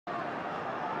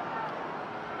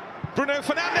Bruno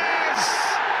Fernandes!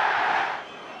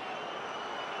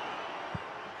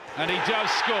 And he does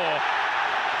score.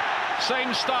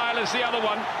 Same style as the other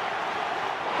one.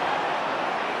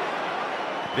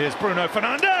 Here's Bruno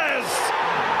Fernandes!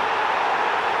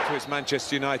 To his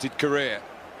Manchester United career.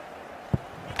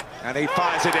 And he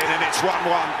fires it in, and it's 1-1.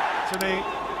 Anthony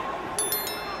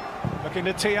looking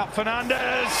to tee up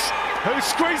Fernandes, who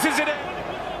squeezes it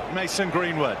in. Mason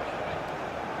Greenwood.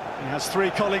 He has three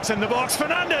colleagues in the box.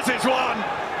 Fernandes is one!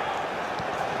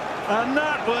 And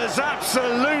that was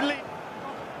absolutely...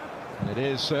 And it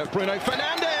is Bruno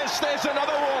Fernandes, there's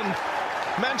another one.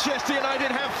 Manchester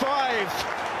United have 5.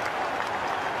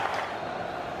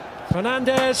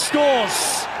 Fernandes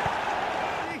scores!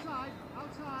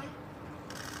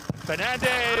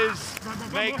 Fernandes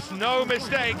makes no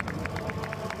mistake.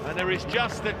 And there is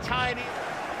just the tiny...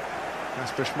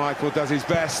 Kasper Schmeichel does his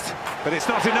best, but it's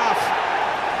not enough.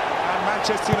 And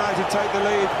Manchester United take the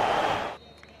lead.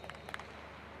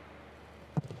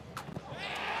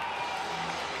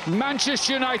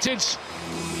 Manchester United's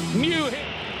new hit.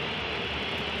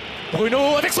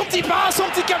 Bruno avec son petit pas, son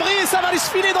petit cabri, et ça va aller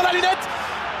se filer dans la lunette.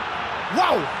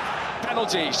 Wow!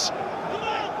 Penalties.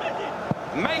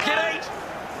 Make it 8.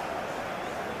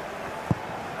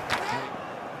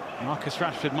 Marcus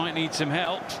Rashford might need some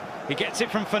help. He gets it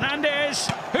from Fernandes,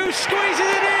 who squeezes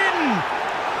it in!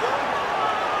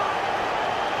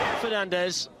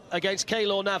 Fernandes against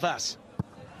Keylor Navas.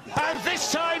 And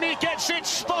this time he gets it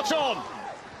spot on.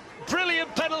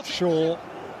 Brilliant penalty. Shaw.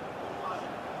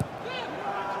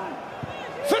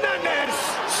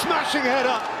 Fernandes! Smashing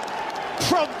header.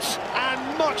 Prompt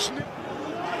and much...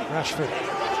 Rashford.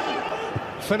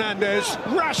 Fernandes.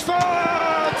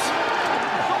 Rashford!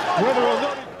 Whether or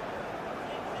not...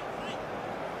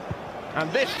 And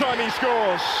this time he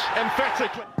scores,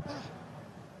 emphatically.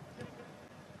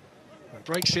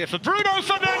 Breaks here for Bruno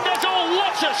Fernandes. Oh,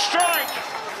 what a strike!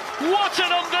 What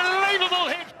an unbelievable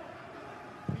hit!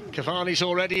 Cavani's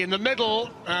already in the middle,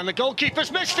 and the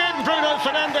goalkeeper's missed it. Bruno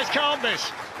Fernandes can't miss.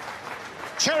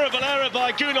 Terrible error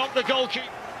by Gunok, the goalkeeper.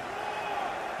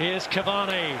 Here's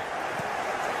Cavani.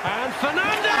 And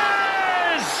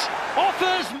Fernandes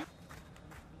offers...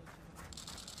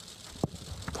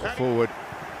 Forward,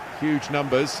 huge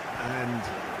numbers, and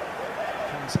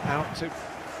comes out to...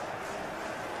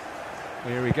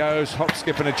 Here he goes, hop,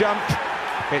 skip and a jump.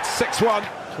 It's 6-1.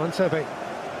 Swansebe.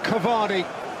 Cavani.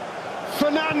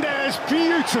 Fernandes,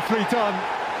 beautifully done.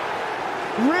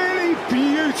 Really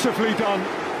beautifully done.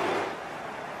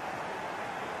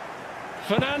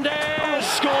 Fernandes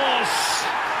scores!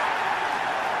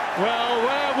 Well,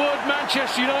 where would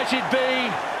Manchester United be?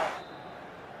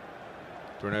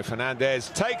 Bruno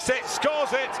Fernandes takes it,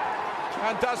 scores it,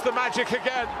 and does the magic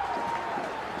again.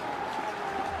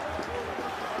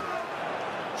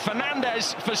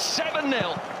 Fernandes for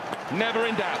 7-0, never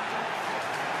in doubt.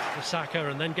 Saka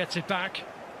and then gets it back.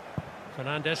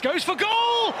 Fernandes goes for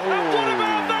goal! And what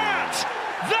about that?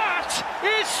 That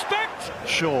is spectacular!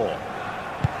 Shaw.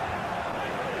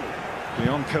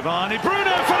 Beyond Cavani,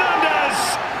 Bruno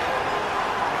Fernandes!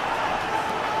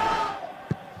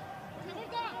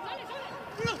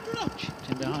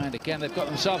 In behind again, they've got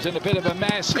themselves in a bit of a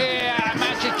mess here.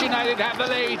 Manchester United have the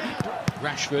lead.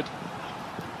 Rashford.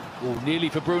 Oh, nearly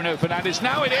for Bruno Fernandes.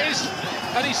 Now it is,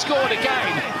 and he scored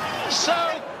again.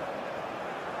 So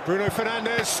Bruno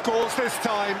Fernandes scores this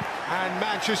time, and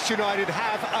Manchester United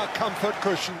have a comfort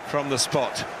cushion. From the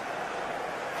spot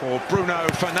for Bruno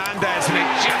Fernandes, and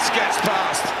it just gets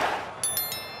past.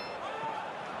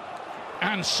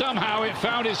 and somehow it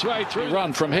found its way through.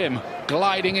 Run from him,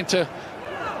 gliding into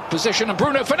position, and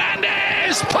Bruno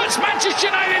Fernandes puts Manchester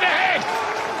United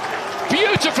ahead.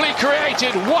 Beautifully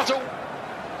created. What a...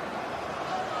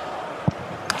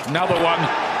 Another one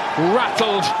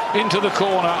rattled into the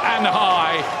corner and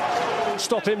high.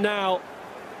 Stop him now.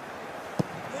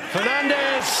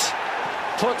 Fernandes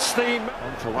puts the...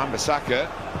 On for Wan-Bissaka.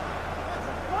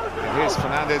 And here's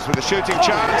Fernandes with a shooting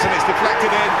chance, and it's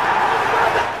deflected in.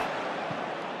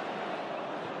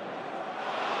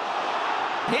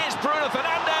 Here's Bruno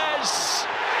Fernandes.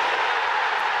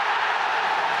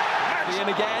 In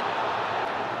again.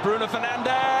 Bruno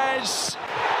Fernandes.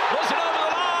 Was it over the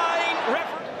line?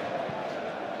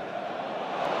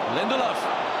 Lindelof.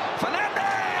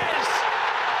 Fernandes.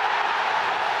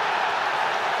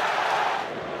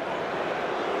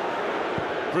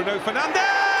 Bruno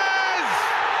Fernandes!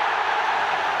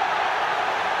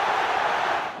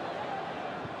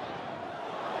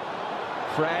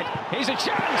 Fred. Here's a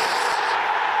chance.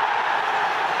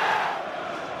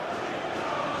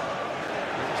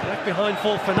 left behind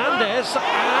for Fernandes,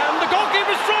 and the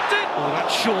goalkeeper's dropped it! Oh,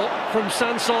 that's short from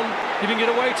Sanson, giving it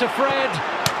away to Fred.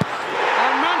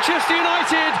 And Manchester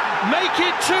United make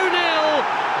it 2-0.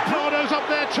 Prado's up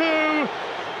there too.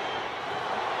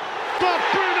 But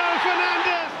Bruno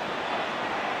Fernandes!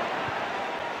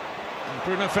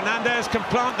 Bruno Fernandes can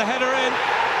plant the header in.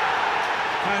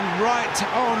 And right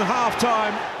on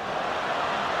half-time.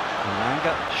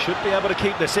 Manga should be able to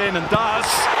keep this in, and does.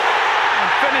 And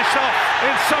finish off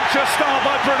in such a style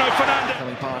by Bruno Fernandes.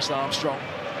 Coming past Armstrong.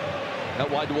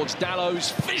 Out wide towards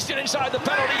Dallows. Fizzed it inside the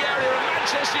penalty area, and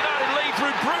Manchester United lead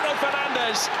through Bruno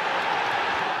Fernandes.